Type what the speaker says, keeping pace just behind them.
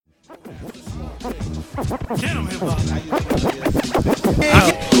Get him, hip-hop.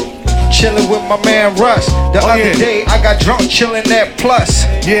 Chillin' with my man Russ. The other day I got drunk chillin' at Plus.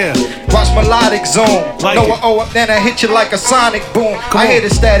 Yeah. Watch Melodic Zone. Like Know what? Then I hit you like a sonic boom. I hear the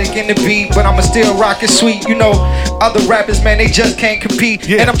static in the beat, but I'ma still rock it sweet. You know, other rappers, man, they just can't compete.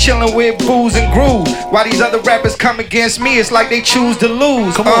 Yeah. And I'm chillin' with Booze and Groove. While these other rappers come against me, it's like they choose to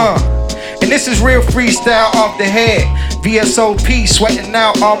lose. Come on. And this is real freestyle off the head. VSOP, sweating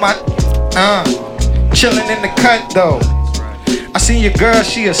out all my chillin' in the cut though. I seen your girl,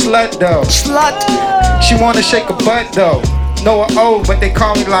 she a slut though. Slut. She wanna shake a butt though. Know her old, but they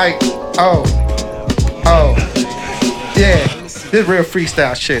call me like, oh. Yeah, this real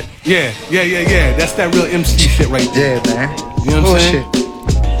freestyle shit. Yeah. That's that real MC shit right there. Yeah, man. You know what I'm saying?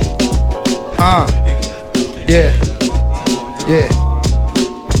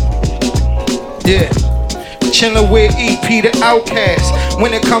 Yeah. Chillin' with EP the Outcast.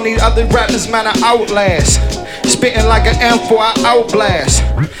 When it come these other rappers, man, I outlast. Spitting like an M4, I outblast.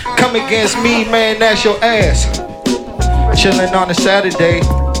 Come against me, man, that's your ass. Chillin' on a Saturday.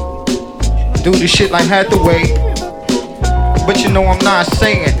 Do the shit like Hathaway. But you know I'm not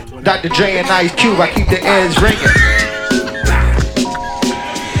singing. Dr. Dre and Ice Cube, I keep the airs ringing.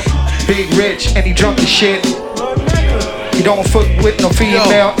 Big Rich, and he drunk as shit. He don't fuck with no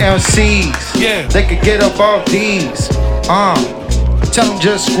female MCs. Yeah. They could get up off these. Tell them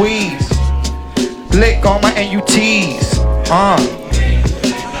just squeeze. Lick on my NUTs.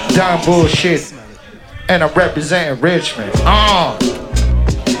 Done bullshit. And I'm representing Richmond.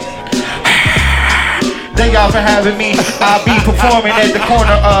 Thank y'all for having me. I'll be performing at the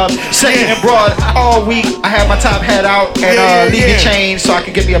corner of 2nd and Broad all week. I have my top hat out and leave it changed so I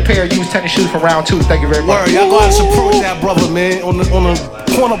can get me a pair of used tennis shoes for round 2. Thank you very much. Word, y'all go out and support that brother, man, on the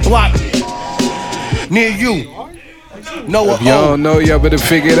corner block near you. Noah If y'all don't know, y'all better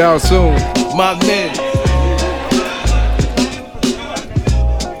figure it out soon. My man.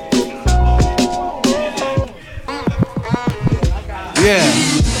 Yeah.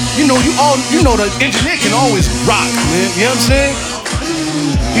 You know the engineer can always rock, man. You know what I'm saying?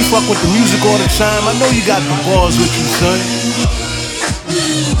 He fuck with the music all the time. I know you got the balls with you, son.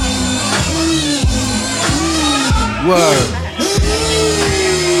 Word.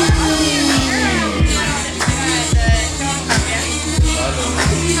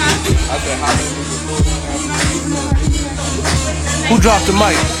 Who dropped the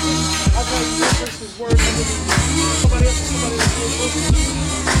mic?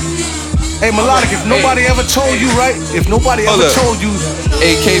 Hey, Melodic, if nobody ever told you, right? If nobody ever told you,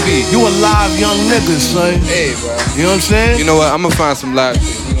 AKB, you a live young nigga, son. Hey, bro. You know what I'm saying? You know what? I'm gonna find some live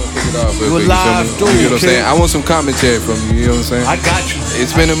shit. We gonna pick it off. You a live dude, you know what I'm saying? I want some commentary from you. You know what I'm saying? I got you.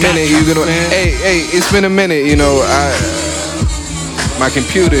 It's been a minute. You gonna? Hey, it's been a minute. You know, my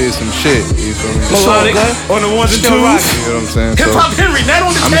computer is some shit. You feel me? Melodic on the ones and twos. You know what I'm saying? Hip Hop Henry, not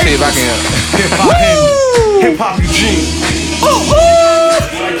on the I'm gonna see if I can. Hip Hop Henry. Hip Hop Eugene.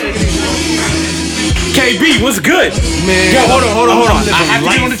 KB, what's good? Man. Yo, hold on. I have to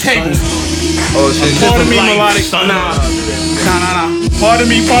get on the table. Oh shit. Pardon me, Melodic. Nah. Pardon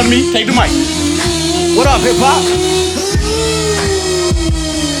me. Take the mic. What up, Hip Hop?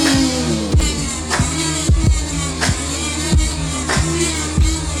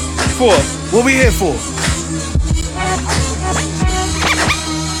 What we here for?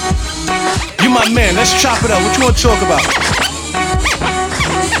 You my man, let's chop it up. What you wanna talk about?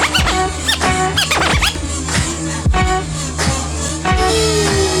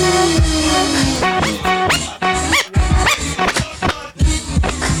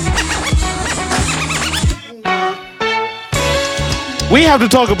 We have to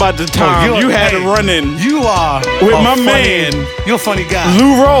talk about the time you had to run in. You are with my man. You're a funny guy.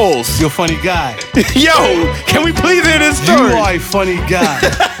 Lou Rolls. You're a funny guy. Yo, can we please hear this story? You are a funny guy.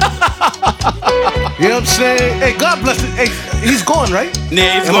 You know what I'm saying? Hey, God bless it. Hey, he's gone, right?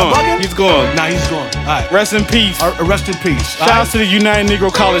 Yeah, he's gone. Nah, he's gone. All right. Rest in peace. Rest in peace. Shout out to the United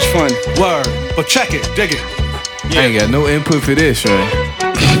Negro College Fund. Word. But check it. Dig it. I ain't got no input for this, right?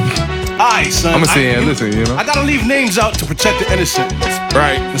 Alright, son. I'ma say, listen, you know. I gotta leave names out to protect the innocent.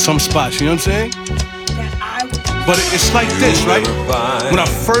 Right. In some spots, you know what I'm saying? But it's like this, right? When I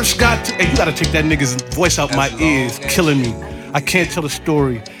first got to, hey, you gotta take that nigga's voice out my ears, killing me. I can't tell a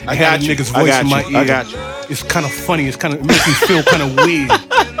story. I got a nigga's voice in my ear. I got you. It's kind of funny. It makes me feel kind of weird.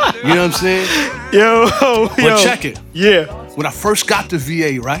 You know what I'm saying? But check it. Yeah. When I first got to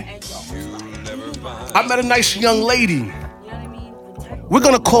VA, right? I met a nice young lady. We're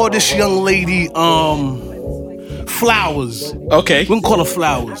gonna call this young lady Flowers. Okay. We're gonna call her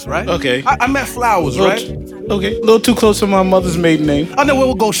Flowers, right? Okay. I met Flowers, right? Okay, a little too close to my mother's maiden name. I know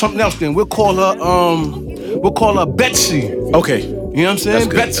we'll go something else then. We'll call her Betsy. Okay. You know what I'm saying?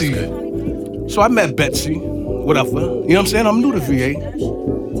 That's good, Betsy. So I met Betsy, whatever. You know what I'm saying? I'm new to VA.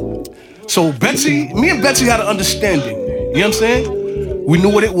 So me and Betsy had an understanding. You know what I'm saying? We knew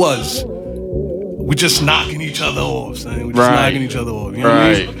what it was. We just knocking each other off, son. We just knocking each other off. You know what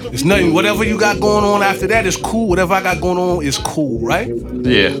I mean? It's nothing. Whatever you got going on after that is cool. Whatever I got going on is cool, right?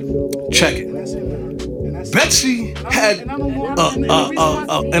 Yeah. Check it. Betsy had an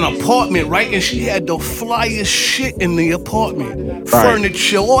apartment, right? And she had the flyest shit in the apartment.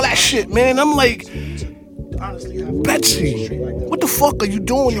 Furniture, all that shit, man. I'm like, Betsy, what the fuck are you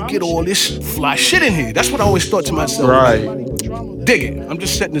doing to get all this fly shit in here? That's what I always thought to myself. Right. Dig it. I'm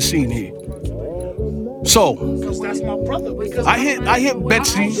just setting the scene here. So, I hit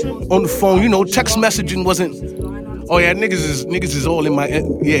Betsy on the phone. You know, text messaging wasn't. Oh yeah, niggas is all in my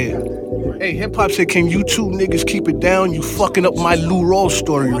yeah. Hey, hip hop said, can you two niggas keep it down? You fucking up my Lou Rawls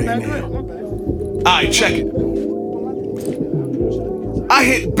story right now. Alright, check it. I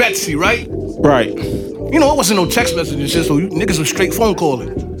hit Betsy, right? Right. You know, it wasn't no text messaging shit, so you niggas was straight phone calling.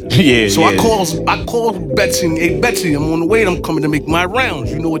 Yeah. So I called Betsy. Hey Betsy, I'm on the way. I'm coming to make my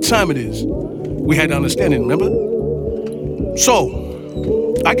rounds. You know what time it is. We had to understand it, remember?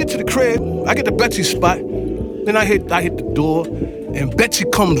 So, I get to the crib, I get to Betsy's spot, then I hit the door, and Betsy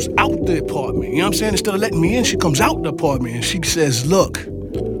comes out the apartment. You know what I'm saying? Instead of letting me in, she comes out the apartment and she says, look,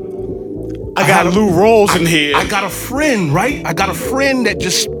 I got Lou Rawls in here. I got a friend, right? I got a friend that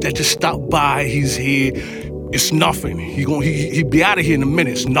just stopped by. He's here. It's nothing. He'll be out of here in a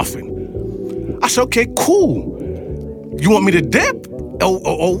minute. It's nothing. I said, okay, cool. You want me to dip?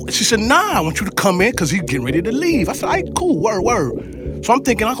 Oh, she said, nah, I want you to come in because he's getting ready to leave. I said, all right, cool, word. So I'm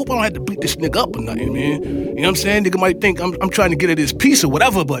thinking, I hope I don't have to beat this nigga up or nothing, man. You know what I'm saying? Nigga might think I'm trying to get at his piece or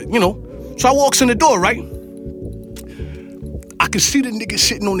whatever, but, you know. So I walks in the door, right? I can see the nigga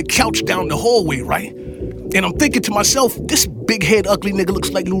sitting on the couch down the hallway, right? And I'm thinking to myself, this big head ugly nigga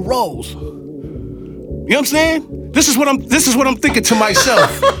looks like Lou Rawls. You know what I'm saying? This is what I'm thinking to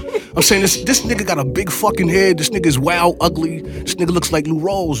myself. I'm saying this nigga got a big fucking head. This nigga is wild, ugly. This nigga looks like Lou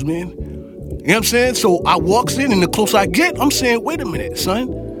Rawls, man. You know what I'm saying? So I walks in, and the closer I get, I'm saying, wait a minute, son.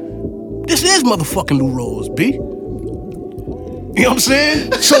 This is motherfucking Lou Rawls, B. You know what I'm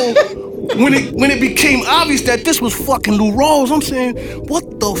saying? So when it became obvious that this was fucking Lou Rawls, I'm saying,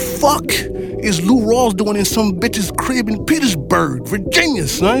 what the fuck is Lou Rawls doing in some bitch's crib in Petersburg, Virginia,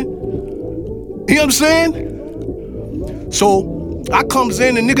 son? You know what I'm saying? So I comes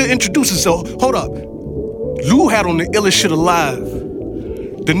in, and nigga introduces himself. Hold up. Lou had on the illest shit alive.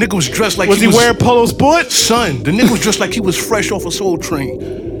 The nigga was dressed like was he wearing Polo Sport? Son, the nigga was dressed like he was fresh off a Soul Train.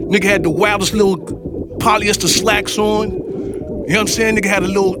 Nigga had the wildest little polyester slacks on. You know what I'm saying? Nigga had a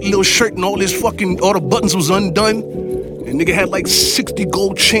little shirt and all the buttons was undone. And nigga had like 60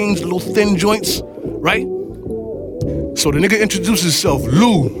 gold chains, little thin joints, right? So the nigga introduces himself,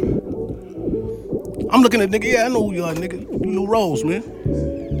 Lou. I'm looking at nigga, yeah, I know who you are, nigga. Lou Rawls, man.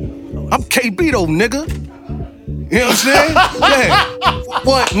 I'm KB though, nigga. You know what I'm saying? Yeah.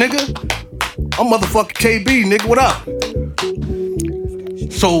 What, nigga? I'm motherfucking KB, nigga, what up?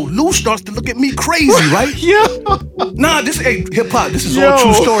 So Lou starts to look at me crazy, right? Yeah. Nah, this ain't hip-hop. This is all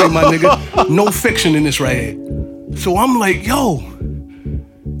true story, my nigga. No fiction in this right here. So I'm like, yo,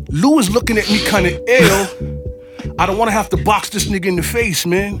 Lou is looking at me kind of ill. I don't want to have to box this nigga in the face,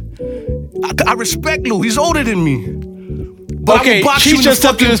 man. I respect Lou. He's older than me. But okay, Cheats just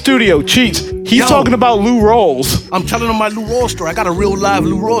stepped in the studio. Cheats. He's talking about Lou Rawls. I'm telling him my Lou Rawls story. I got a real live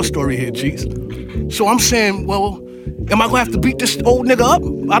Lou Rawls story here, Cheats. So I'm saying, well, am I gonna have to beat this old nigga up?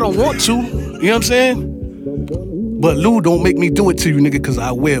 I don't want to. You know what I'm saying? But Lou, don't make me do it to you, nigga, because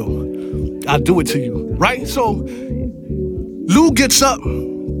I will. I'll do it to you, right? So Lou gets up.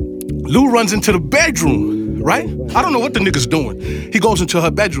 Lou runs into the bedroom, right? I don't know what the nigga's doing. He goes into her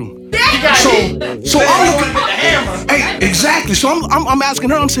bedroom. So I'm looking. Hey, exactly. So I'm asking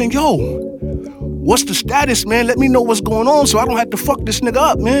her. I'm saying, yo, what's the status, man? Let me know what's going on, so I don't have to fuck this nigga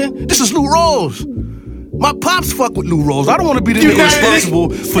up, man. This is Lou Rawls. My pops fuck with Lou Rawls. I don't want to be the nigga responsible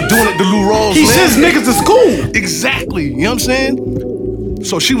for doing it to Lou Rawls. He says niggas is cool. Exactly. You know what I'm saying?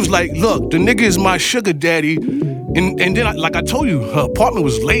 So she was like, look, the nigga is my sugar daddy. And then, like I told you, her apartment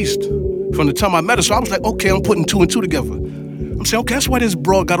was laced from the time I met her. So I was like, okay, I'm putting 2 and 2 together. I'm saying, okay, that's why this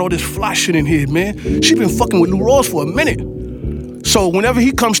broad got all this fly shit in here, man. She been fucking with Lou Rawls for a minute. So whenever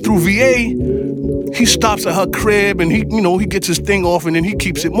he comes through VA, he stops at her crib and he gets his thing off and then he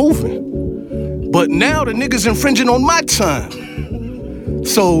keeps it moving. But now the nigga's infringing on my time.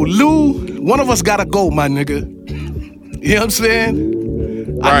 So Lou, one of us gotta go, my nigga. You know what I'm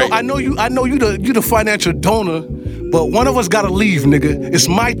saying? I know you the financial donor, but one of us gotta leave, nigga. It's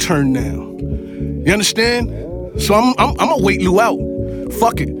my turn now. You understand? So I'm gonna wait Lou out.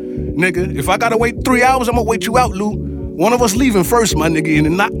 Fuck it, nigga. If I gotta wait 3 hours, I'm gonna wait you out, Lou. One of us leaving first, my nigga, and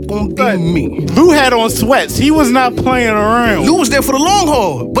it's not gonna be me. Lou had on sweats. He was not playing around. Lou was there for the long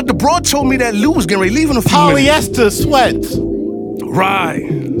haul, but the broad told me that Lou was getting ready to leave in a few minutes. Polyester sweats.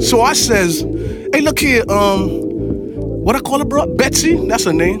 Right. So I says, hey, look here, what I call her, bro? Betsy? That's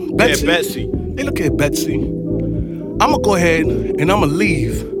her name. Betsy. Yeah, Betsy. Hey, look here, Betsy. I'ma go ahead and I'ma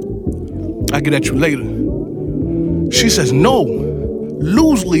leave. I'll get at you later. She says, no,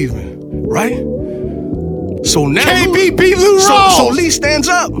 Lou's leaving, right? So now KB beat Lou Rawls. So Lee stands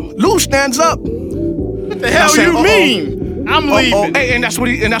up. Lou stands up. What the hell you mean? I'm leaving. Hey, and that's what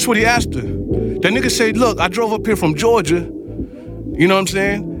he asked her. That nigga said, look, I drove up here from Georgia. You know what I'm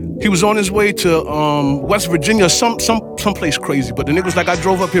saying? He was on his way to West Virginia, some place crazy. But the nigga was like, I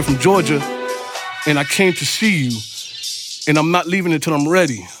drove up here from Georgia and I came to see you. And I'm not leaving until I'm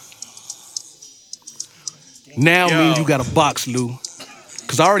ready. Now means you got a box, Lou.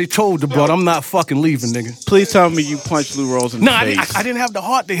 Cause I already told the broad I'm not fucking leaving, nigga. Please tell me you punched Lou Rawls in the face. Nah, I didn't have the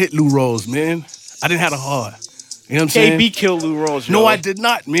heart to hit Lou Rawls, man. I didn't have the heart. You know what I'm saying? KB killed Lou Rawls, yo. No, I did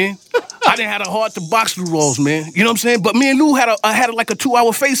not, man. I didn't have the heart to box Lou Rawls, man. You know what I'm saying? But me and Lou had like a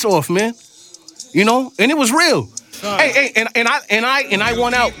 2-hour face-off, man. You know, and it was real. Hey, and I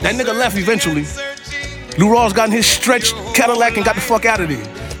won out. That nigga left eventually. Lou Rawls got in his stretched Cadillac and got the fuck out of there.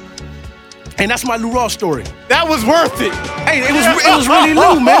 And that's my Lou Rawls story. That was worth it. Hey, it was really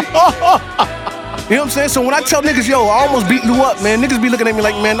Lou, man. You know what I'm saying? So when I tell niggas, yo, I almost beat Lou up, man, niggas be looking at me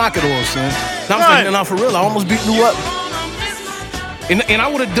like, man, knock it off, son. And I'm saying, nah, for real, I almost beat Lou up. And I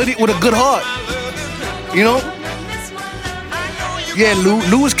would have done it with a good heart. You know? Yeah,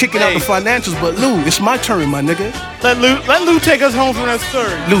 Lou was kicking out the financials, but Lou, it's my turn, my nigga. Let Lou take us home from that story.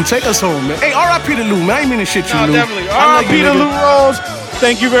 Lou, take us home, man. Hey, R.I.P. to Lou, man. I ain't mean to shit you, Lou. Definitely. R.I.P. to Lou Rawls.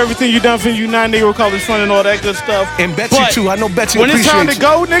 Thank you for everything you done for United Negro College Fund and all that good stuff. And Betsy, too. I know Betsy appreciates you. When it's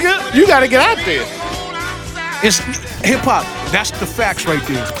time to go, nigga, you gotta get out there. It's hip-hop. That's the facts right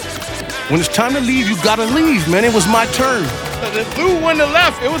there. When it's time to leave, you gotta leave, man. It was my turn. If Lou wouldn't have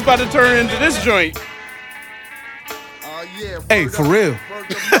left, it was about to turn into this joint. Hey, for real.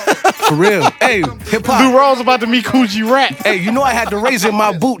 For real. Hey, hip-hop. Lou Rawls about to meet Coogee Rap. Hey, you know I had to raise in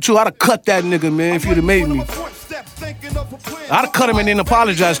my boot, too. I'd have cut that nigga, man, if you'd have made me. I'd have cut him and then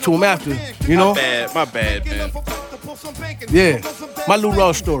apologized to him after, you know? My bad, man. Yeah, my Lou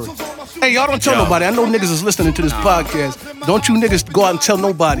Rawls story. Hey, y'all don't tell nobody. I know niggas is listening to this podcast. Don't you niggas go out and tell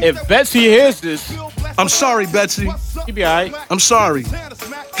nobody. If Betsy hears this, I'm sorry, Betsy. You be all right. I'm sorry.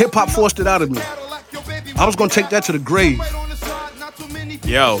 Hip-hop forced it out of me. I was gonna take that to the grave.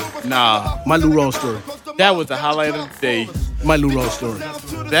 Yo, nah. My Lou Rawls story. That was the highlight of the day. My Lou Rawls story.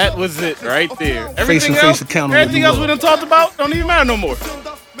 That was it right there. Face-to-face encounter. Everything else we done talked about don't even matter no more.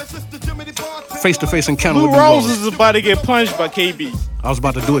 Face-to-face encounter Lou with Lou Rawls Rawls. is about to get punched by KB. I was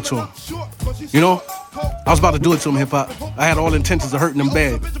about to do it to him. You know? I was about to do it to him, hip-hop. I had all intentions of hurting him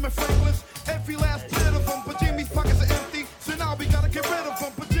bad.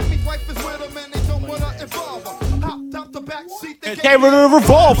 Came with a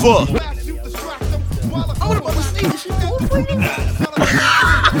revolver.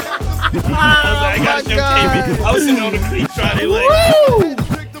 I got you, KB. I was sitting on the creek trying to like.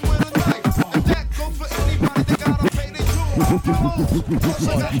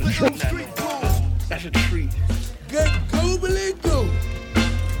 That's a treat. Good goobly goo.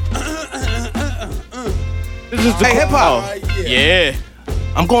 This is the Hey, hip-hop. Yeah.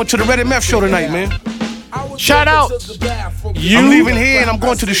 I'm going to the Red and Meth show tonight, man. Shout out. I'm leaving here and I'm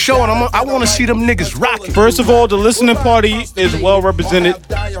going to the show and I want to see them niggas rocking. First of all, the listening party is well represented.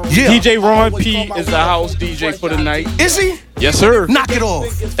 Yeah. DJ Ron P is the house DJ for the night. Is he? Yes, sir. Knock it off.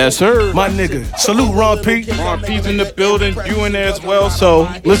 Yes, sir. My nigga. Salute, Ron P. Ron P's in the building. You in there as well. So,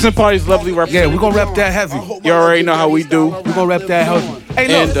 listening party's lovely Yeah, represented. we're going to rap that heavy. You already know how we do. We're going to rap that heavy. Hey,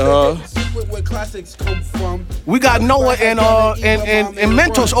 look. And we got Noah and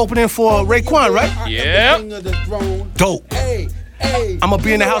Mentos opening for Raekwon, right? yeah. Dope. I'm gonna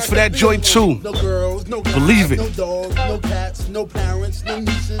be in the house for that joint too. No girls, no guys, Believe it. no dogs, no cats, no parents, no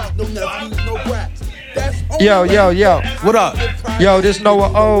nieces, no nephews, no brats. That's Yo. What up? Yo, this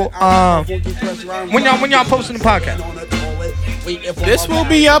Noah O. When y'all posting the podcast? This will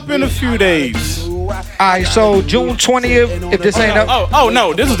be up in a few days. Alright, so June 20th, if this ain't up. Oh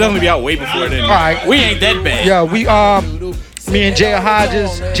no, this will definitely be out way before then. Alright. We ain't that bad. Yeah, we Me and JL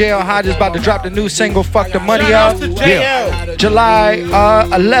Hodges about to drop the new single, Fuck the Money Shout Up. out to JL. July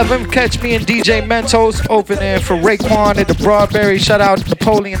 11th, catch me and DJ Mentos opening for Raekwon at the Broadberry. Shout out to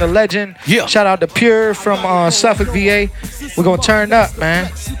Napoleon the Legend. Yeah. Shout out to Pure from Suffolk, VA. We're gonna turn up,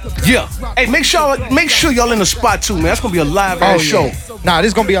 man. Yeah. Hey, make sure y'all in the spot too, man. That's gonna be a live ass show. Nah, this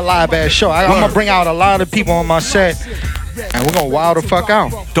is gonna be a live ass show. I'm gonna bring out a lot of people on my set, and we're gonna wild the fuck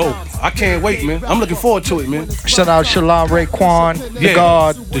out. Dope. I can't wait, man. I'm looking forward to it, man. Shout out Shalom Raekwon, the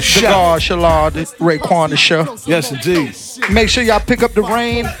God, the God, Shalom Raekwon, the show. Yes, indeed. Make sure y'all pick up the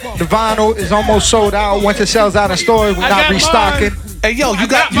Rain. The vinyl is almost sold out. Once it sells out in stores, we're not restocking. Hey, yo, you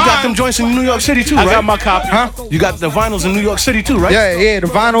got them joints in New York City too, right? I got my copy. Huh? You got the vinyls in New York City too, right? Yeah. The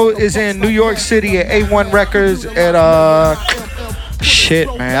vinyl is in New York City at A1 Records at shit,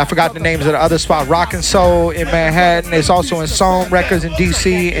 man. I forgot the names of the other spot. Rock and Soul in Manhattan. It's also in Sohm Records in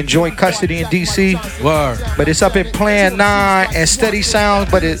DC and Joint Custody in DC. Word. But it's up at Plan 9 and Steady Sounds.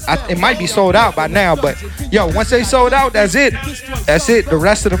 But it might be sold out by now. But yo, once they sold out, that's it. That's it. The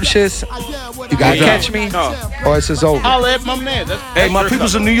rest of them shits, you gotta catch me, or it's just over. Holla at my man. Hey, my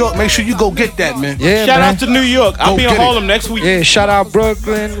people's in New York. Make sure you go get that, man. Yeah, Shout man. out to New York. I'll be in get it. Harlem next week. Yeah, shout out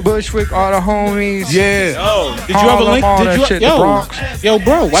Brooklyn, Bushwick, all the homies. Yeah. Oh, did you have a Harlem, link? all that Did shit, you? the Bronx. Yo,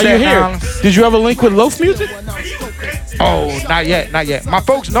 bro, while you're Staten here, Island. did you have a link with Loaf Music? Oh, not yet. My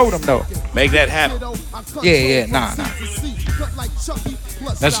folks know them though. Make that happen. Yeah, nah.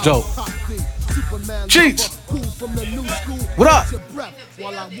 That's dope. Cheeks. What up?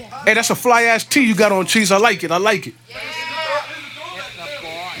 Hey, that's a fly ass tee you got on, Cheeks. I like it.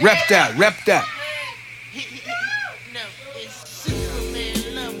 Rep that.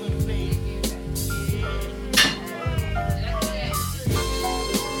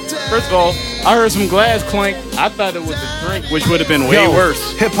 First of all, I heard some glass clink. I thought it was a drink, which would have been way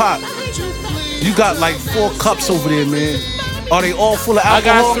worse. Hip hop. You got like 4 cups over there, man. Are they all full of I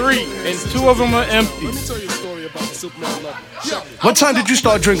alcohol? got 3, and 2 of them are empty. What time did you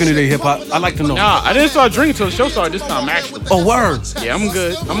start drinking today, hip hop? I'd like to know. Nah, I didn't start drinking until the show started this time, actually. Oh, word. Yeah, I'm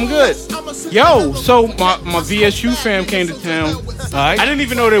good. Yo, so my VSU fam came to town. All right. I didn't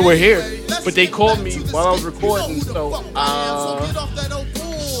even know they were here, but they called me while I was recording. So,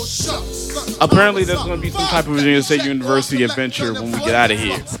 apparently there's going to be some type of Virginia State University adventure when we get out of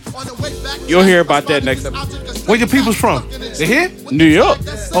here. You'll hear about that next episode. Where your people's from? They here? New York.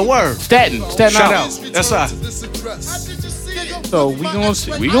 Oh, word. Staten Shout Island. out. That's us. So we gonna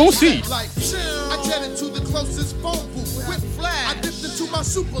see.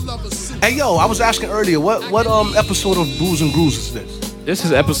 Hey, yo, I was asking earlier, what episode of Booze and Grooves is this? This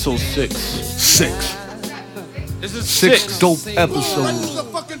is episode 6. 6. This is 6 dope episodes.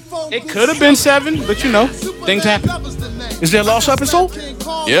 It could have been 7, but you know, things happen. Is there a lost episode?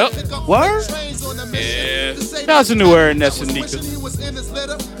 Yep. Word? Yeah. That's a new era, and that's Anika.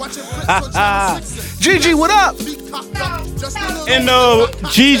 Gigi, what up? And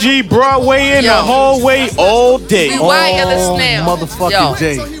GG Broadway in the hallway all day. We wireless now. Motherfucking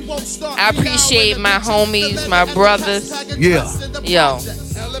day. I appreciate my homies, my brothers. Yeah. Yo,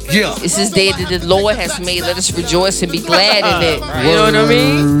 Yeah. this is the day that the Lord has made. Let us rejoice and be glad in it. You know what I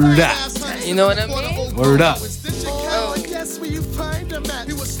mean? Word up. You know what I mean? Word up.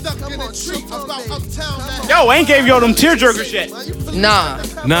 Yo, I ain't gave y'all them tearjerkers yet. Nah.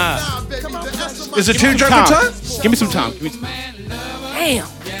 Is it tearjerker time? Give me some time. Damn.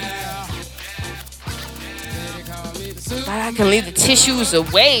 But I can leave the tissues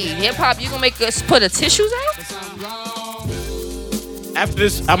away. Hip hop, you gonna make us put the tissues out? After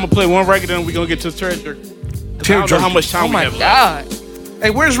this, I'm gonna play one record and we're gonna get to the tearjerker. I don't know how much time Oh we my have. God. Hey,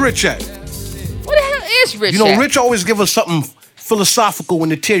 where's Rich at? What the hell is Rich? You know, at? Rich always give us something philosophical when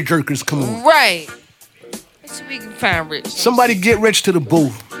the tearjerkers come on. Right. Let's see if we can find Rich. Somebody get Rich to the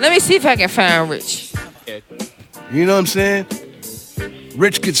booth. Let me see if I can find Rich. You know what I'm saying?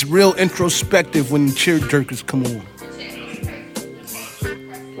 Rich gets real introspective when the tearjerkers come on.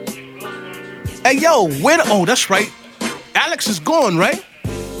 Hey, yo, oh, that's right. Alex is gone, right?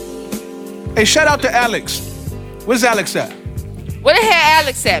 Hey, shout out to Alex. Where's Alex at? Where the hell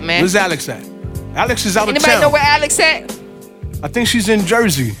Alex at, man? Where's Alex at? Alex is out of Anybody town. know where Alex at? I think she's in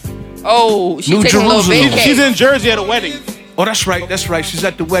Jersey. Oh, she's New taking a little Jerusalem. vacay. She's in Jersey at a wedding. Oh, that's right. She's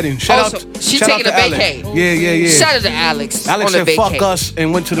at the wedding. Shout out She's shout taking out a to Alex. vacay. Yeah. Shout out to Alex. Alex on said the fuck vacay. us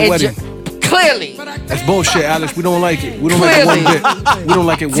and went to the And wedding. Clearly. That's bullshit, Alex. We don't like it. We don't like it one bit. We don't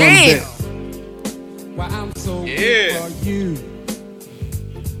like it one bit. Yeah.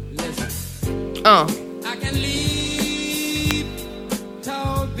 I can leave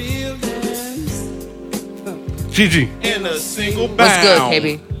tall buildings. Gigi. In a single bound. What's good,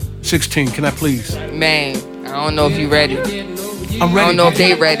 KB? 16. Can I please? Man, I don't know if you ready. I'm ready. I don't know if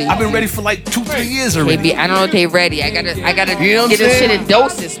they ready. I've been ready for like 2-3 years already. Maybe I don't know if they ready. I gotta You know what I'm get this shit saying? in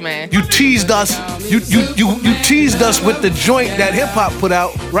doses, man. You teased us. You teased us with the joint that hip hop put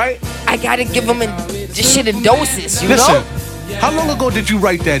out, right? I gotta give them this shit in doses, you Listen, know? how long ago did you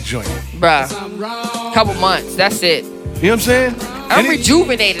write that joint? Bruh, couple months. That's it. You know what I'm saying? I'm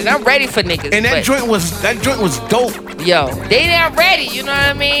rejuvenated. I'm ready for niggas. And that but, joint was dope. yo, they not ready. You know what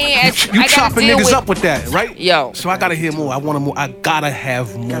I mean? You I gotta chopping deal niggas with- up with that, right? Yo. So I gotta hear more. I want more. I gotta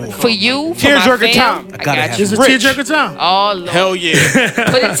have more. For you, for my Tearjerker fam, time. I I gotta got have you. it. It's a tearjerker time. Oh, Lord. Hell yeah.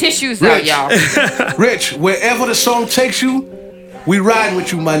 Put the tissues out, y'all. Rich, wherever the song takes you, we riding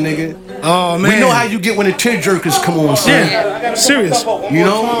with you, my nigga. Oh man. We know how you get when the tearjerkers come on, son. Yeah. Serious. You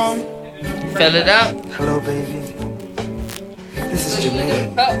know? Fill it up. Hello, baby. This is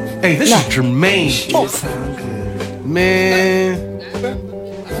Jermaine. Hey, this is Jermaine. You sound good. Man.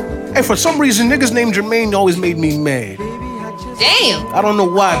 Hey, for some reason, niggas named Jermaine always made me mad. Damn. I don't know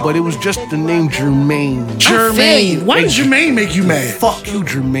why, but it was just the name Jermaine. Jermaine. Why does Jermaine make you mad? Fuck you,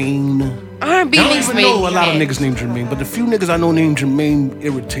 Jermaine. R&B I don't niggas even made know me a lot of mad. niggas named Jermaine, but the few niggas I know named Jermaine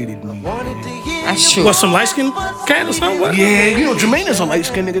irritated me. That's true. What, some light skinned cat or something? What? Yeah, you know, Jermaine is a light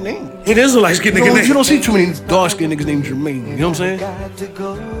skinned nigga name. It is a light skinned You nigga name. don't see too many dark skinned niggas named Jermaine. You know what I'm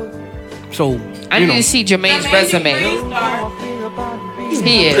saying? So, I you need know. to see Jermaine's resume.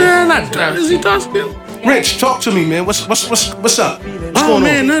 He is. Yeah, not dark. Is he dark skinned? Rich, talk to me, man. What's up? What's Oh going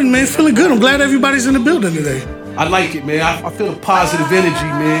man, on? nothing, man. Feeling good. I'm glad everybody's in the building today. I like it, man. I feel the positive energy,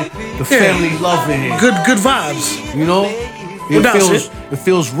 man. The family love in here. Good vibes. You know? Without It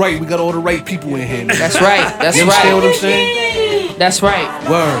feels right. We got all the right people in here. Man. That's right. That's You understand what I'm right. saying? That's right.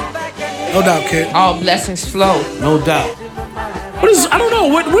 Word. No doubt, kid. All blessings flow. No doubt. What is? I don't know.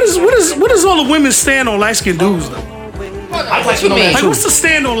 What is all the women stand on light skinned dudes though? I'd like you to know mean? that Like, too. what's the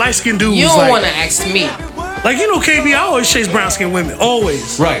stand on light skinned dudes? You don't like, want to ask me. like you know, KB. I always chase brown skinned women.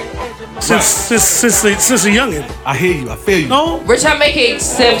 Always. Right. Since a youngin. I hear you. I feel you. No. Rich, I make an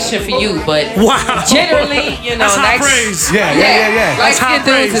exception for you, but Wow. generally, you know, That's high like, praise. Yeah. like That's high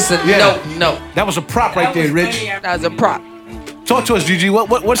skin dudes praise. is a Yeah. no. That was a prop right there, Rich. That was a prop. Talk to us, Gigi.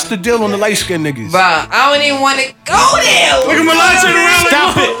 What's the deal on the light skinned niggas? Bruh, I don't even want to go there. Look at Milan turn around like,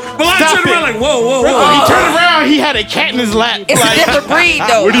 Stop whoa. it. Milan Stop turn around it. like, whoa. He turned around, he had a cat in his lap. It's a different breed,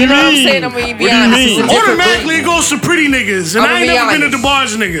 though. What do you know what I'm mean? saying? I'm gonna be What do you honest. mean? It's a different Automatically it breed. goes to pretty niggas. And I'ma I ain't be never been a honest.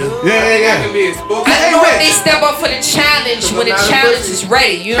 DeBarge nigga. Yeah. I know if they step up for the challenge when the challenge is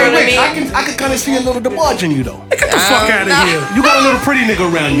ready. You know Hey, what I Rich, mean? I can kind of see a little DeBarge in you, though. Get the fuck out of nah. here. You got a little pretty nigga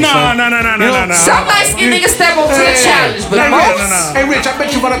around you, No. son. Some light skinned niggas step up to the challenge, but Hey, most. Rich, hey, Rich, I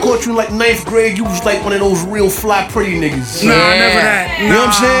bet you when I caught you in like 9th grade, you was like one of those real fly pretty niggas. Nah, Yeah. never that. You know what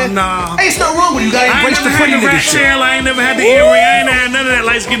I'm saying? Nah. Hey, it's not wrong with you. You gotta I ain't embrace never the had pretty the nigga rat shit. tail. I ain't never had the earring. I ain't had none of that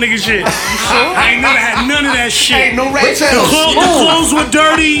light skinned nigga shit. I ain't never had none of that shit. Hey, no rat The tails. clothes were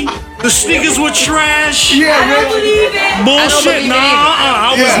dirty. The sneakers were trash. Yeah, Rich. Bullshit. believe Nah, it either. I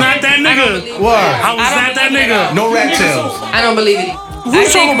was Yeah. not that nigga. Word. I was not that nigga. No rat tails. I don't believe it. Who you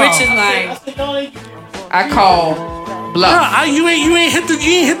talking about? I call bluff. Bruh, you ain't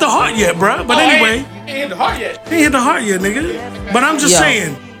hit the heart yet, bruh. But anyway, Ain't hit the heart yet. ain't hit the heart yet, nigga. But I'm just Yo.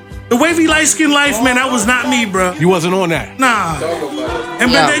 saying, the wavy light skin life, man, that was not me, bruh. You wasn't on that. Nah.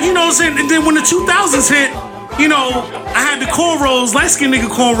 And Yeah. but then, you know what I'm saying? And then when the 2000s hit, you know, I had the cornrows, light skinned nigga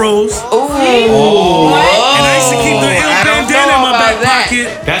cornrows. And I used to keep the ill I don't bandana in know my back about that. pocket.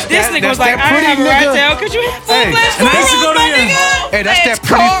 That's This that, nigga that's was like, that I pretty have a rat nigga. tail. Could you have full Hey. flash And I used to go cornrows, my there. nigga? Hey, that's that It's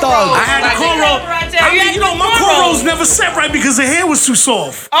pretty cornrows. thug. I had the cornrow. I mean, you know, my cornrows never set right because the hair was too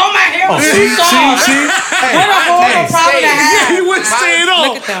soft. Oh, my hair was See, too soft. see. Hey, What a horrible problem to Yeah, have. he wouldn't stay at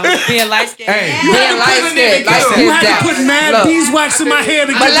all. Look at them being light skinned. hey, Being light skinned, light You skinned had to down. put mad Look. beeswax in my hair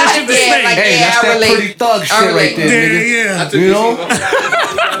to get But that like, shit to yeah, stay. like, hey, yeah, that's I that relate. pretty thug I shit right relate. there, nigga. Yeah. You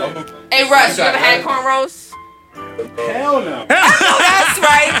know? Hey, Russ, you ever had cornrows? Hell no. That's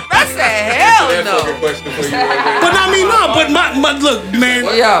right. I said, hell no. But I mean, no, but my look, man,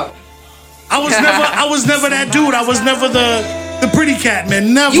 Yo, I was never that dude. I was never the pretty cat,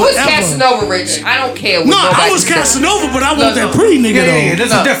 man. Never, you was ever. Casanova, Rich. I don't care what No, nobody I was says. Casanova, but I want No, that pretty nigga Yeah, though. yeah,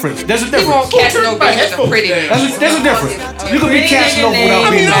 there's a difference. There's a He won't difference. Casanova because a pretty nigga. There's a difference. You could be casting over without I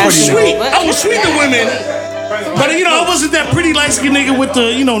being mean, a I was pretty sweet. nigga. I was sweet to women. But you know, I wasn't that pretty light skinned nigga with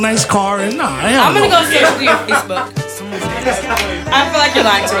the, you know, nice car and nah. Hell I'm gonna no. go search through your Facebook. I feel like you're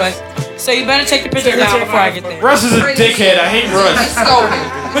lying to us. So you better take the picture down before I get there. Russ is a dickhead. I hate Russ. Stolen.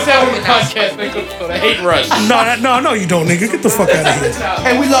 Put that on the podcast, nigga. I hate Russ. No, you don't, nigga. Get the fuck out of here.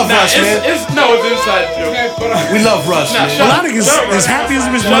 Hey, we love Russ, man. It's inside joke. We love Russ, man. Melodic is as happy as a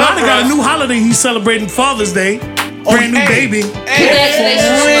bitch. Melodic got a new holiday he's celebrating Father's Day. Brand new hey. baby.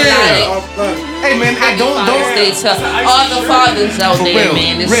 Congratulations, Melodic. Hey man, I don't. Father's Day to all the fathers out For there, real.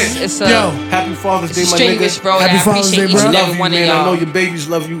 man. Rich, It's Happy Father's Day, my distinguished, nigga. bro. Happy I Father's appreciate Day, each bro. and Love every you, one of man. I know y'all. your babies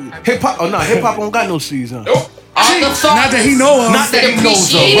love you. Hip hop. Oh no, hip hop don't got no C's, huh? All the fathers. Not that he know of. Not that he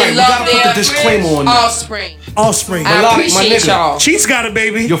knows of. appreciate Right, and we love gotta put the their disclaimer on that. offspring. Offspring. I Melodic, my appreciate nigga. y'all. Cheats got a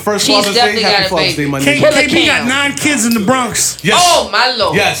baby. Your first She's Father's Day, definitely Happy got a Father's Day, baby. my K- nigga. KB got 9 kids in the Bronx. Yes. Oh my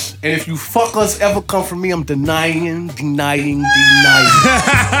lord. Yes, and if you fuckers ever come for me, I'm denying. Leave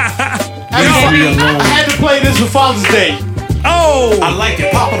me alone. I had to play this for Father's Day. Oh! I like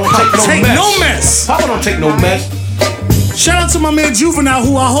it. Papa don't take no mess. Papa don't take no mess. Shout out to my man Juvenile,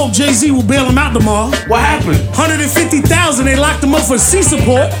 who I hope Jay-Z will bail him out tomorrow. What happened? $150,000. They locked him up for C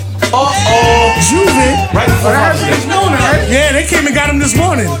support. Juve. Right before Father's Day. Yeah, they came and got him this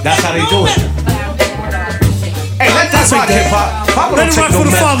morning. That's how they do it. Hey, let that rock, hip hop. Papa Let don't it take rock no for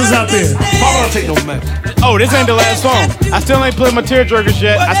the mess. fathers out there. Papa don't take no mess. Oh, this ain't the last song. I still ain't played my tearjerkers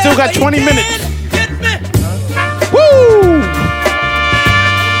yet. I still got 20 minutes. Woo!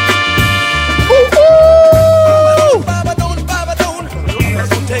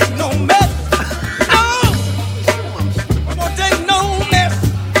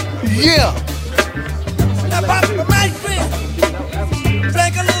 Yeah.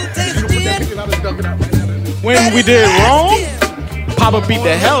 When we did wrong, Papa beat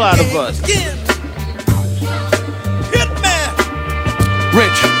the hell out of us.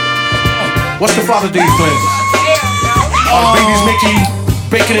 Rich, what's the Father's Day plans? Are the babies making you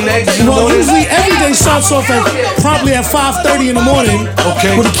bacon and eggs in the Well, morning? usually every day starts off at probably at 5:30 in the morning.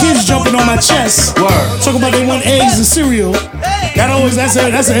 Okay. With the kids jumping on my chest. Word. Talking about they want eggs and cereal. That's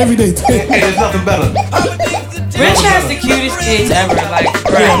an everyday thing. Hey, there's nothing better. Rich has the cutest kids ever. Like,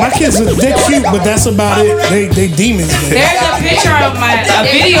 Yeah, my kids they're cute, but that's about it. They demons, man. there's a picture of a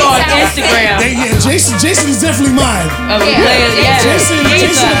video on Instagram Jason is definitely mine. of a player. Yeah, Jason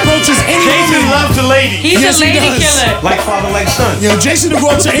approaches any Jason woman. loves the lady. He's Yes, a he lady does. killer. Like father, like son. Yo, Jason will go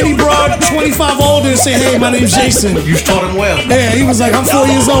up to any broad 25 older and say, "Hey, my name's Jason." You've taught him well. Yeah, he was like, "I'm 4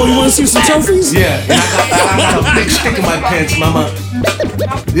 years old. You want to see some trophies?" Yeah, and I got a big stick in my pants, mama.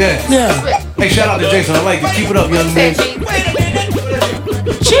 Yeah. Yeah. Hey, shout out to Jason. I like it. Keep it up, young man.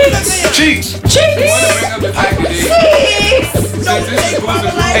 Cheeks.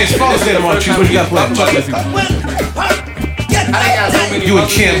 Hey, it's Father's Day tomorrow, Cheeks. What you got planned? Talk to the people. You and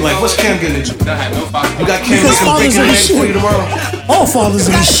Cam, like, what's Cam getting into? You got Cam Because making fathers bacon and ain't eggs for you shit. tomorrow? All fathers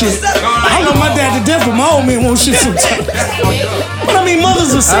ain't shit. I love my dad to death, but my old man won't shit sometimes. But I mean,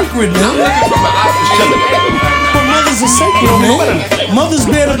 mothers are sacred, man. But mothers are sacred, man. Mothers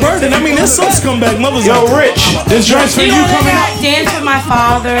bear the burden. I mean, there's some scumbag mothers Yo, out there. Rich, this joint's for You you know they coming got up. Dance with My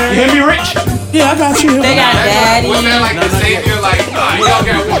Father. You hear me, Rich? Yeah, I got you. They got Daddy. We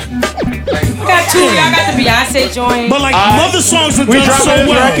got two. Y'all got the Beyonce joint. But like, mother songs are We done dropping so this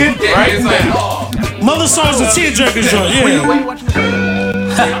well. record, right? Mother songs are tearjerkers, joint. Yeah.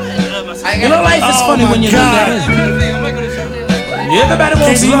 You know, life is funny when you do that. Everybody wants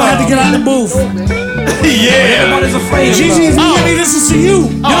Casey, you had to get out the booth. Yeah. Everybody's afraid. Gigi, if you hear me, this is to you.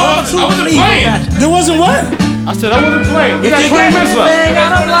 I wasn't playing. There wasn't what? I said I wasn't playing. We got 20 minutes left.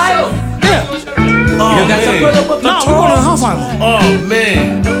 You got to put up with the No, we're going to the Hofheimer. Oh,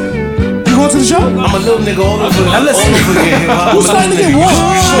 man. You going to the show? I'm a little nigga all over again. Who's starting to get war?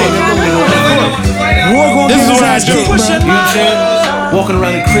 War going to This get is his what I ass do. kicked, You know man. what I'm saying? Walking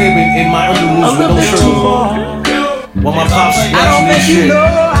around the crib in my underoos with no shirt on. While my pops watching this shit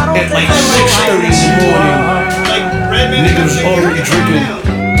at like 6:30 in the morning. Niggas already drinking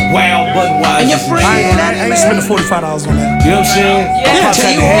Wild Budweiser. I ain't spending $45 on that. You know what I'm saying? My pops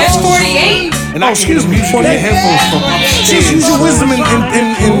had the That's headphones 48. on, and I can hear the music in the headphones from Just upstairs. use your wisdom and My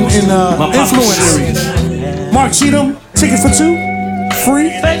pops was influence. serious. Mark Cheatham, ticket for 2, free.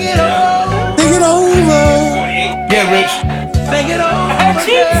 Think it over. Yeah, Rich.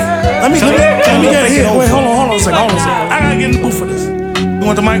 Let me get it here. Wait, hold on a second. I gotta get in the booth for this. You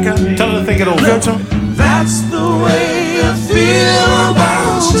want the mic out? Tell her to think it over. Go to him. That's the way I feel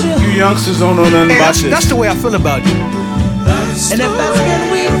about you. You youngsters don't know nothing Hey, about that's this. the way I feel about you. And if that's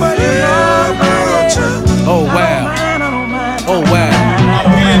when we feel about you. Oh, wow. Oh, wow.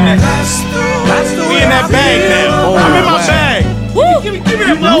 We in that bag now. I'm in my wow. bag. Give me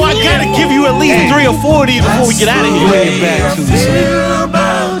that blow. I gotta give you at least 3 or 4 of these before we get out of You here. in your bag, too, son.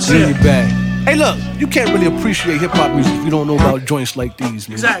 You in your bag. Hey, look, you can't really appreciate hip-hop music if you don't know about joints like these,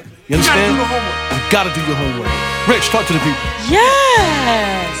 man. Exactly. You understand? You gotta do the homework. You gotta do your homework. Rich, talk to the people.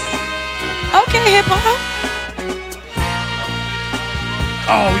 Yes. Okay, hip hop.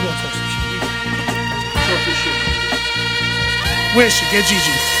 Oh, we gonna talk some shit. Talk this shit. Where's she? Get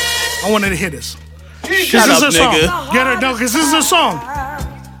Gigi. I wanted to hear this. Shut This is up, her song. nigga. Get her, no, because this is her song.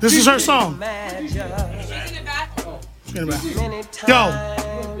 This is her song. Yo,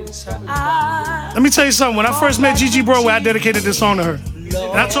 let me tell you something. When I first met Gigi Broadway, I dedicated this song to her.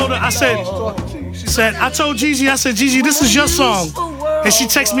 And I told her, I told Gigi, Gigi, this is your song. And she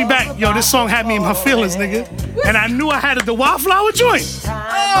texted me back, yo, this song had me in her feelings, nigga. And I knew I had the Wildflower joint.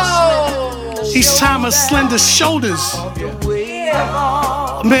 Each time her slender shoulders.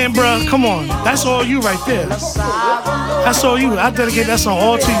 Man, bruh, come on. That's all you right there. That's all you. I dedicate that song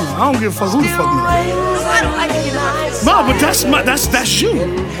all to you. I don't give a fuck who the fuck me. No, but that's you.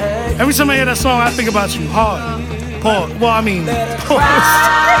 Every time I hear that song, I think about you hard. Pause. Well, I mean, pause.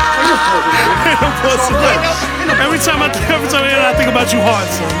 Every time I hear that, I think about you hard,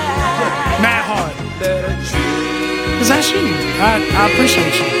 son. Mad hard. Cause that's you. I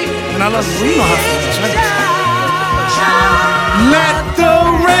appreciate you. And I love you. You know how I feel. Right? Let the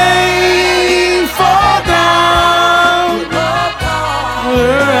rain fall down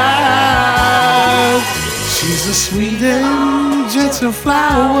her eyes. She's a sweet and gentle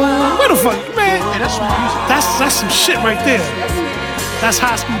flower. What the fuck, man? Hey, that's some shit right there. That's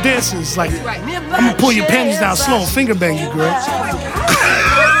high school dances. Like, I'm gonna pull your panties down slow and finger bang you, girl.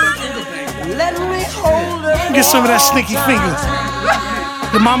 Get some of that sneaky finger.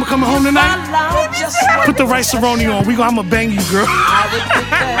 Your mama coming home tonight? Put the rice-a-roni on. I'ma bang you, girl.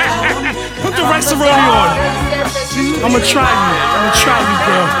 Put the rice-a-roni on. I'ma try you,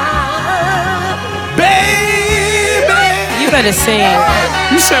 girl. Baby! You better sing.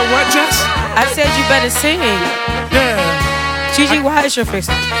 You said what, Jess? I said you better sing. Yeah. Gigi, why is your face?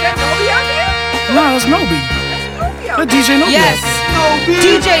 No, it's Nobi. That DJ Nobi. Yes.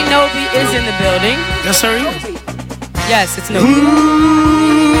 DJ Nobi is in the building. Yes, sir. Yes, it's Nobi.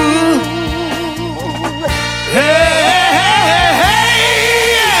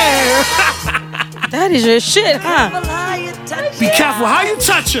 That is your shit, huh? Be careful how you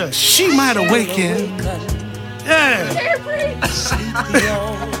touch her. She might awaken. Yeah.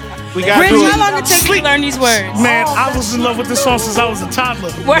 We got Rich, how long it take you to learn these words? Man, I was in love with this song since I was a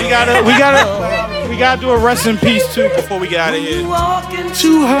toddler. We gotta do a rest in peace too before we get out of here.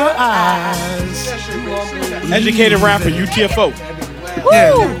 To her eyes. Educated rapper, UTFO.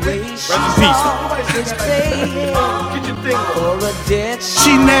 Yeah. Rest in peace.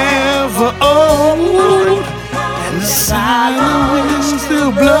 She never old, and the silent wind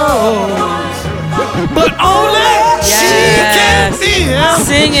still blows. But only she can feel.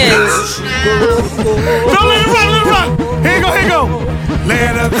 Sing it. Don't let it run. Here you go.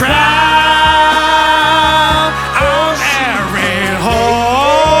 Let her cry. I'm Aaron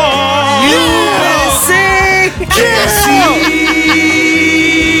Hall. You sing. Can't see.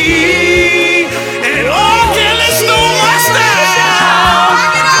 And all Kelly stole my style.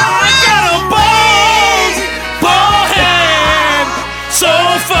 I got a bald head. So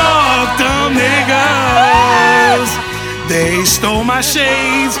fuck them niggas. They stole my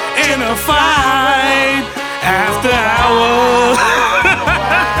shades in a fight after hours.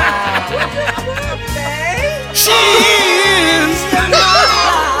 She is.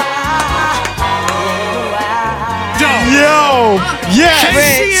 Yo, yes.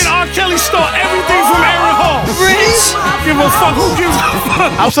 KC and R. Kelly stole everything from Aaron Hall. Rich. Give a fuck. Who gives a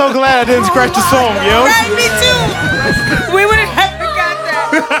fuck? I'm so glad I didn't scratch the song, yo. Right, me too. We would have never got that.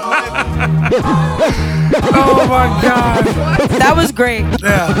 Oh my God. That was great.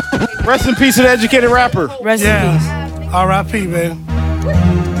 Yeah. Rest in peace to the educated rapper. Rest in peace. R.I.P. man.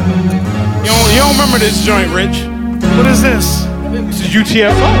 You don't remember this joint, Rich? What is this? This is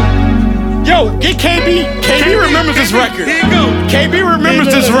UTFO. Yo, get KB. KB remembers this record. Here you go. KB remembers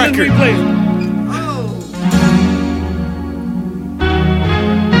this record.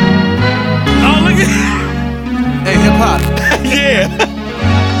 Oh, look at. Hey, hip hop. Yeah.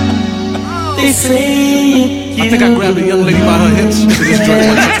 They say. I think I grabbed a young lady by her hips to this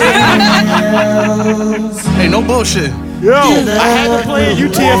joint. Hey, no bullshit. Yo, I had to play a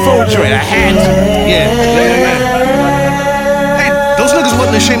UTFO joint. I had to. Yeah. Hey, those niggas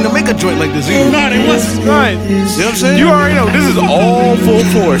wasn't ashamed to make a joint like this either. No, they wasn't. Right. You know what I'm saying? You already know this is all full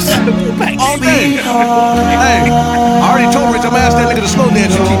force. All day. Hey, I already told Rich I'm gonna ask that nigga to slow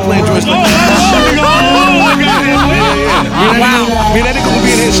dance and keep playing joints like this. Wow. Me and that nigga will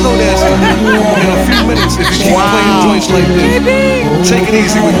be in here slow dancing in a few minutes if you keep playing joints like this. Take it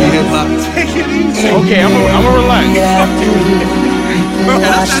easy with me, hip hop. Take it easy. Okay, I'm gonna relax. Yeah,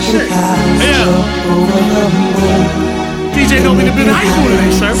 that's that shit. Yeah. DJ Nobi the building. How you doing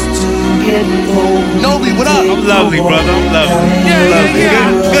today, sir? Nobi, what up? I'm lovely, brother. I'm lovely.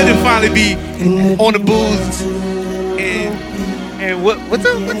 Yeah. Good to finally be on the booze and what's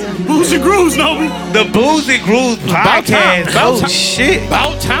up? Booze and Grooves, Nobi. The Booze and Grooves podcast. About time. Shit.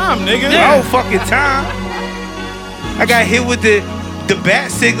 About time, nigga. Oh, fucking time. I got hit with the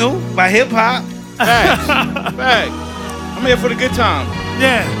bat signal by hip hop. Facts. Facts. I'm here for the good time.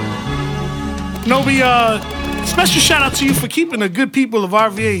 Yeah. Nobi, special shout out to you for keeping the good people of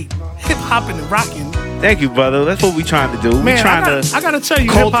RVA hip hopping and rocking. Thank you, brother. That's what we trying to do. Man, we trying I gotta tell you,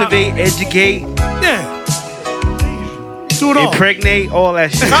 cultivate, educate. Yeah. Do it all. Impregnate, all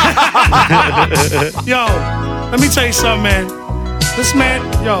that shit. Yo, let me tell you something, man. This man,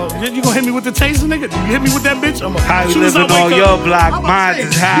 yo, you gonna hit me with the taser, nigga? You hit me with that bitch? I'm how you living on your block? Mine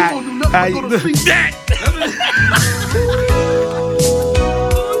is hot. How you that?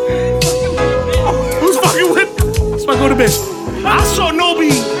 Who's fucking with? Let's go to bitch. I saw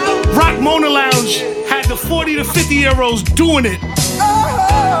Nobi rock Mona Lounge. Had the 40 to 50-year-olds doing it.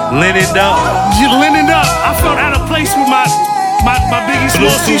 Linened up. Linened up. I felt out of place with my Biggie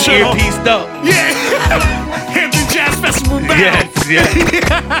Smalls t-shirt. Earpieced up. Yeah. Hampton Jazz Festival bound. Yes.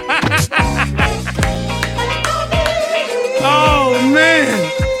 Oh man.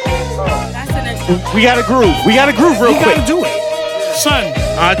 We got a groove. We got a groove real quick. You gotta do it, son.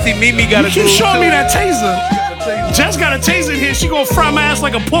 Auntie Mimi got a groove. You keep showing me that taser. Jess got a taser in here. She gonna fry my ass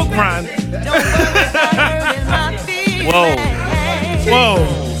like a pork rind. Whoa.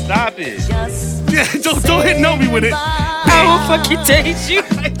 Stop it. Yeah, don't hit Nobi with it. I will fucking tase you.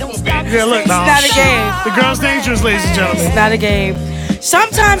 Yeah, look, It's not a game. The girl's dangerous, ladies and gentlemen. It's not a game.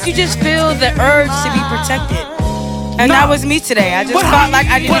 Sometimes you just feel the urge to be protected. And that was me today. I just felt like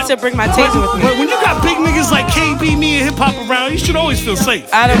I needed to bring my taser with me. But when you got big niggas like KB, me, and hip hop around, you should always feel safe.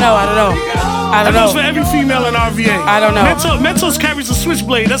 I don't know. That goes for every female in RVA. I don't know. Mentos carries a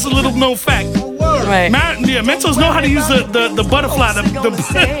switchblade. That's a little known fact. Right. Mentos know how to use the butterfly, the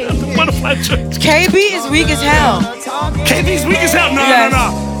butterfly choice. KB is weak as hell. KB's weak as hell. No.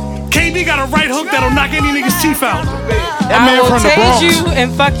 KB got a right hook that'll knock any nigga's teeth out. I will tase you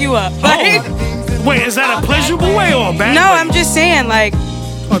and fuck you up. Like, wait, is that a pleasurable way or a bad way? No, I'm just saying, like,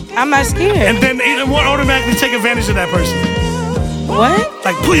 I'm not scared. And then what automatically take advantage of that person? What?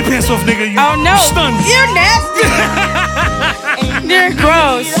 Like, pull your pants off, nigga. Oh, no. Stunned. You're nasty. You're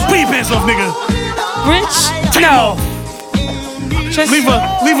gross. Pull your pants off, nigga. Rich? Take No. Just leave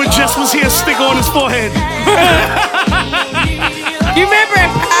a Just Was Here sticker on his forehead. You remember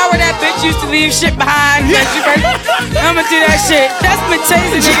in Power that bitch used to leave shit behind? Yeah. I'ma do that shit. That's been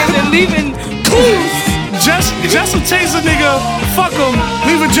tasing niggas and leaving clues. Just a taser nigga, fuck him.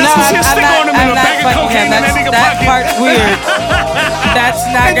 Leave a Just Was Here sticker on him and a bag of cocaine in that nigga that pocket. Part's weird. That's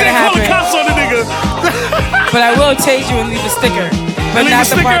not gonna happen. And then call the cops on the nigga. But I will tase you and leave a sticker. But not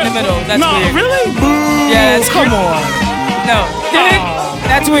the part in the middle. That's no, weird. Really? Boo. Yeah, that's Come weird. on. No.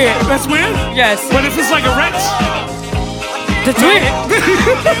 That's weird. That's weird? Yes. But if it's like a Rex? That's weird.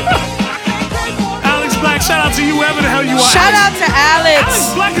 Alex Black, shout out to you wherever the hell you are. Shout out to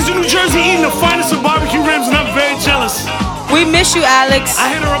Alex. Alex Black is in New Jersey eating the finest of barbecue ribs, and I'm very jealous. We miss you, Alex. I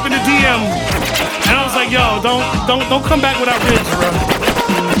hit her up in the DM, and I was like, "Yo, don't come back without ribs, bro."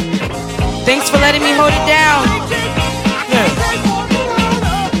 Thanks for letting me hold it down. Yeah.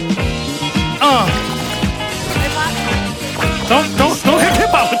 Don't hit hip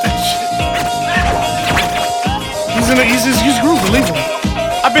hop with that shit. He's his groove, believe him.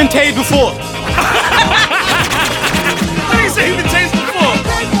 I've been tased before. I didn't say you've been tased before.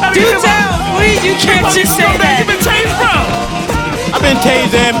 Do tell, please. You can't just say that. You've been tased, bro. I've been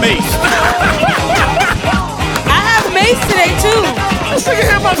tased and maced. I have mace today too. This nigga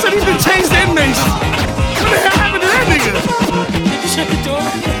hip hop said he's been tased and maced. What the hell happened to that nigga? Did you shut the door?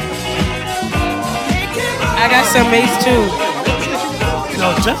 I got some mace too. Yo,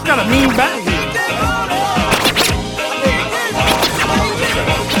 Jeff got a mean bag here.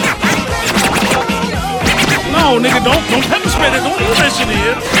 No, nigga, don't pepper spray that. Don't do that shit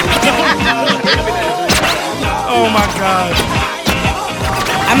here. Oh my God.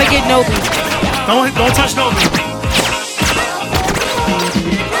 I'ma get Nobi. Don't touch Nobi.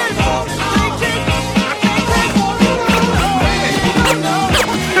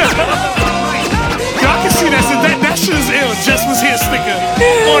 Y'all can see that shit is ill. Just Was Here sticker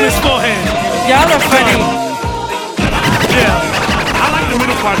on his forehead. Y'all are funny. Yeah. I like the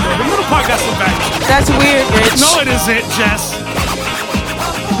middle part though. The middle part got some back. That's weird, Rich. No, it isn't, Jess.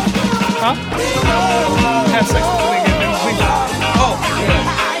 Huh? Have sex with the nigga and then we Oh,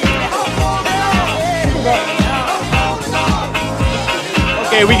 yeah.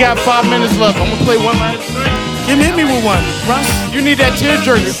 Okay, we got 5 minutes left. I'm gonna play one last drink. Hit me with one, Russ. You need that tear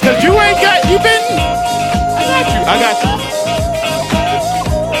jerky, cause you ain't got. You been. I got you.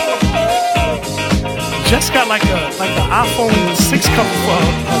 Jess got like an iPhone 6 cover for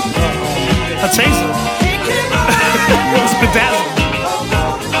a taser. It was bedazzled.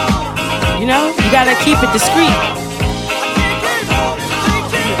 You know, you gotta keep it discreet.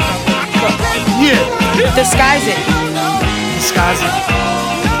 Disguise it. Disguise it.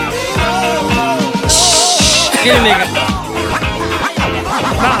 Get a nigga.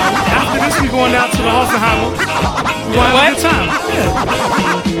 Nah, after this, we going down to the Hoffenheimer. We gonna have a good time. Yeah.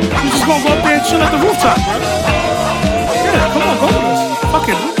 We just gonna go up there and chill at the rooftop, bro. Yeah, come on, go with us. Fuck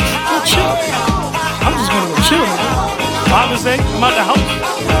it, go chill. I'm just gonna go chill, man. Father's Day, I'm out the house.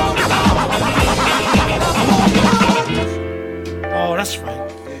 Oh, that's right.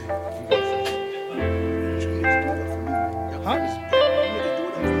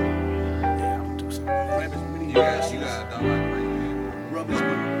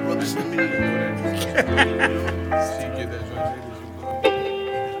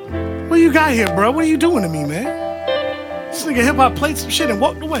 What you got here, bro? What are you doing to me, man? This nigga hip hop played some shit and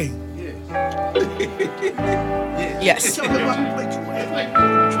walked away. Yes.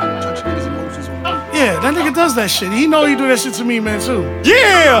 Yeah, that nigga does that shit. He know he do that shit to me, man, too.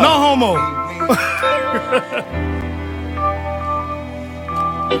 Yeah! No homo.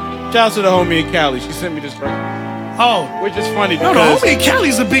 Shout out to the homie in Cali. She sent me this record. Oh. Which is funny No, because... the homie in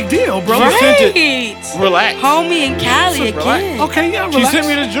Cali's a big deal, bro. Right. Relax. Homie in Cali again. Okay, yeah, She relax. sent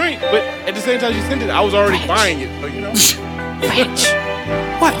me the drink, but at the same time she sent it, I was already buying it. So, you know? French.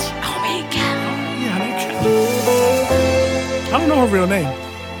 What? Homie in Cali. Yeah, homie in Cali. I don't know her real name.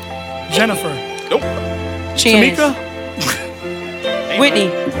 Jennifer. Nope. Cheers. Tamika? Whitney.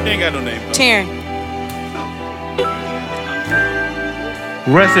 She ain't got no name. Taryn.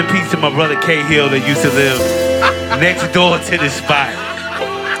 Rest in peace to my brother K Hill that used to live next door to this spot.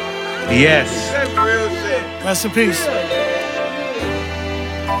 Yes. That's real shit. Rest in peace.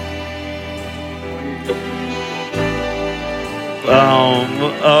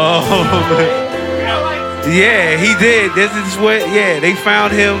 Yeah, he did. This is what, yeah, they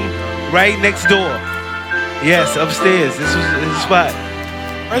found him right next door. Yes, upstairs. This was his spot.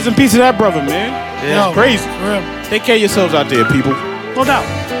 Rest in peace to that brother, man. Yeah. That's crazy. For real. Take care of yourselves out there, people. No doubt.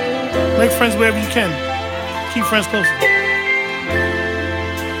 Make friends wherever you can. Keep friends closer.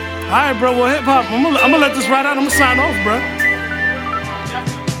 All right, bro. Well, hip hop. I'm gonna let this ride out. I'm gonna sign off, bro.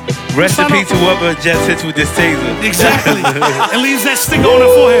 Rest in peace to whoever just hits with this taser. Exactly. And leaves that sticker on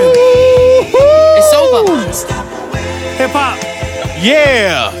her forehead. It's over. Hip hop.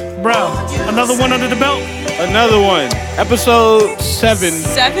 Yeah. Bro, another one under the belt. Another one. Episode 7.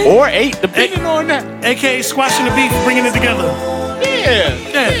 7? Or 8, depending on that. AKA squashing the beef, bringing it together.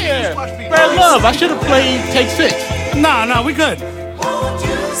 Yeah. Red Love. I should have played Take 6. Nah, we good.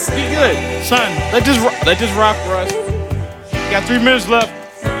 Be good. Son. Let this rock for us. Got 3 minutes left.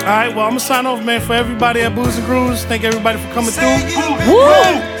 All right, well, I'm gonna sign off, man, for everybody at Booze and Grooves. Thank everybody for coming through.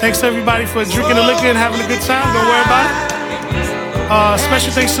 Woo! Thanks to everybody for drinking the liquor and having a good time. Don't worry about it.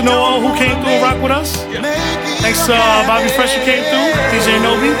 Special thanks to Noah who came through and rocked with us. Thanks to Bobby Fresh who came through. DJ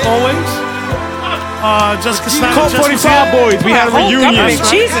Nobi, always. Jessica Snyder. Colt 45 boys. We had a reunion.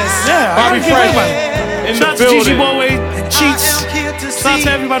 Jesus. Yeah, Bobby Fresh in the Shout out to Gigi building. Boy, Cheats. Shout out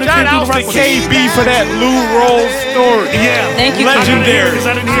to everybody who Shout came through out the to rock with us. KB for that Lou Roll story. Yeah. Thank you. Legendary. Because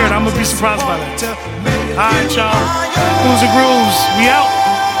I didn't hear it. I'm gonna be surprised by that. All right, y'all. Booze and Grooves. We out.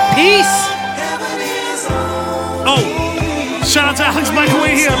 Peace. Oh, shout out to Alex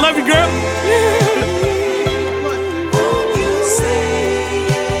Microwave here. Love you, girl.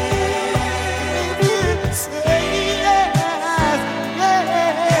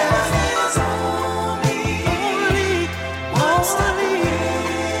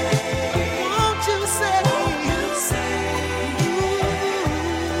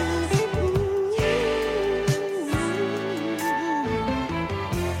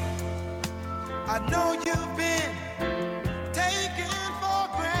 I know you've been taken